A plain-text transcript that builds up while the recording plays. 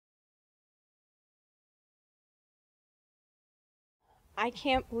I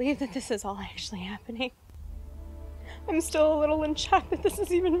can't believe that this is all actually happening. I'm still a little in shock that this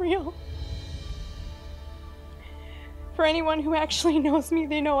is even real. For anyone who actually knows me,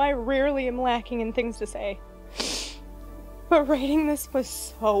 they know I rarely am lacking in things to say. But writing this was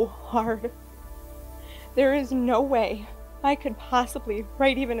so hard. There is no way I could possibly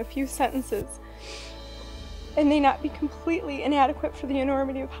write even a few sentences and they not be completely inadequate for the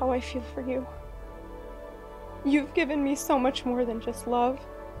enormity of how I feel for you. You've given me so much more than just love.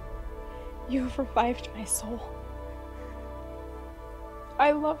 You've revived my soul.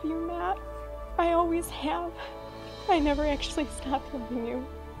 I love you, Matt. I always have. I never actually stopped loving you.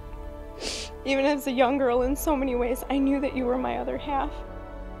 Even as a young girl, in so many ways, I knew that you were my other half.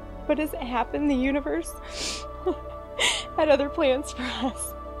 But as it happened, the universe had other plans for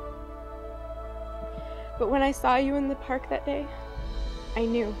us. But when I saw you in the park that day, I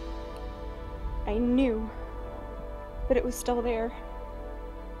knew that it was still there.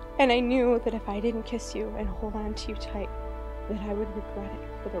 And I knew that if I didn't kiss you and hold on to you tight, that I would regret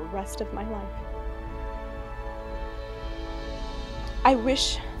it for the rest of my life. I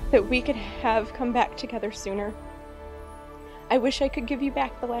wish that we could have come back together sooner. I wish I could give you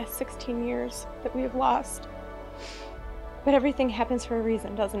back the last 16 years that we have lost. But everything happens for a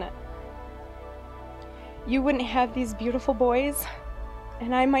reason, doesn't it? You wouldn't have these beautiful boys,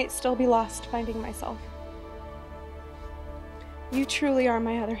 and I might still be lost finding myself. You truly are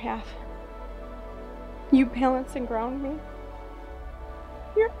my other half. You balance and ground me.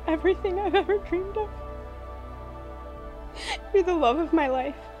 You're everything I've ever dreamed of. You're the love of my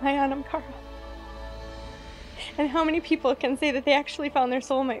life, my Anam Kara. And how many people can say that they actually found their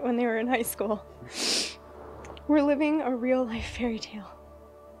soulmate when they were in high school? We're living a real life fairy tale.